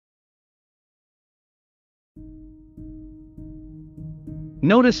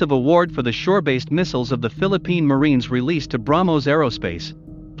Notice of award for the shore-based missiles of the Philippine Marines released to BrahMos Aerospace.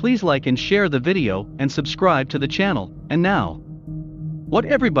 Please like and share the video and subscribe to the channel. And now, what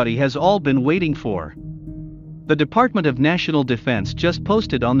everybody has all been waiting for. The Department of National Defense just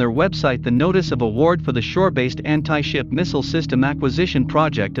posted on their website the notice of award for the shore-based anti-ship missile system acquisition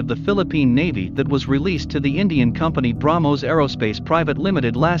project of the Philippine Navy that was released to the Indian company BrahMos Aerospace Private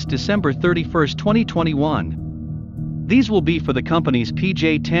Limited last December 31, 2021. These will be for the company's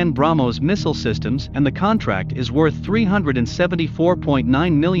PJ-10 BrahMos missile systems, and the contract is worth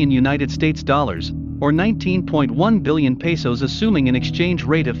 $374.9 million United States dollars, or 19.1 billion pesos, assuming an exchange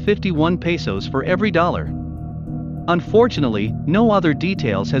rate of 51 pesos for every dollar. Unfortunately, no other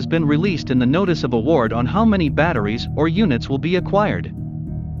details has been released in the notice of award on how many batteries or units will be acquired.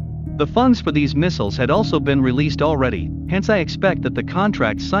 The funds for these missiles had also been released already, hence I expect that the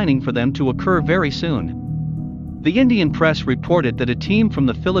contract signing for them to occur very soon. The Indian press reported that a team from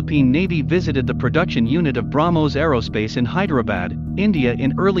the Philippine Navy visited the production unit of BrahMos Aerospace in Hyderabad, India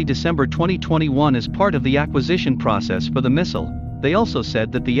in early December 2021 as part of the acquisition process for the missile. They also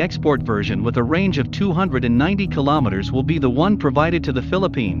said that the export version with a range of 290 kilometers will be the one provided to the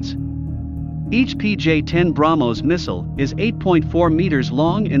Philippines. Each PJ-10 BrahMos missile is 8.4 meters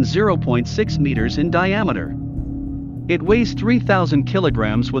long and 0.6 meters in diameter. It weighs 3,000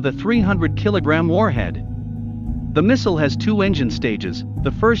 kilograms with a 300 kilogram warhead. The missile has two engine stages.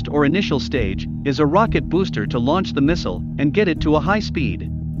 The first, or initial stage, is a rocket booster to launch the missile and get it to a high speed.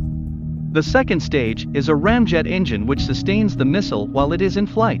 The second stage is a Ramjet engine which sustains the missile while it is in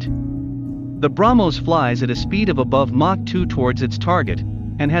flight. The BrahMos flies at a speed of above Mach 2 towards its target,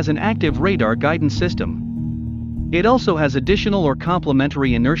 and has an active radar guidance system. It also has additional or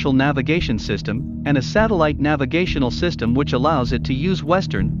complementary inertial navigation system, and a satellite navigational system which allows it to use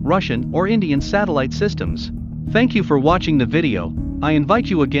Western, Russian or Indian satellite systems. Thank you for watching the video. I invite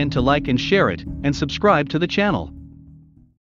you again to like and share it, and subscribe to the channel.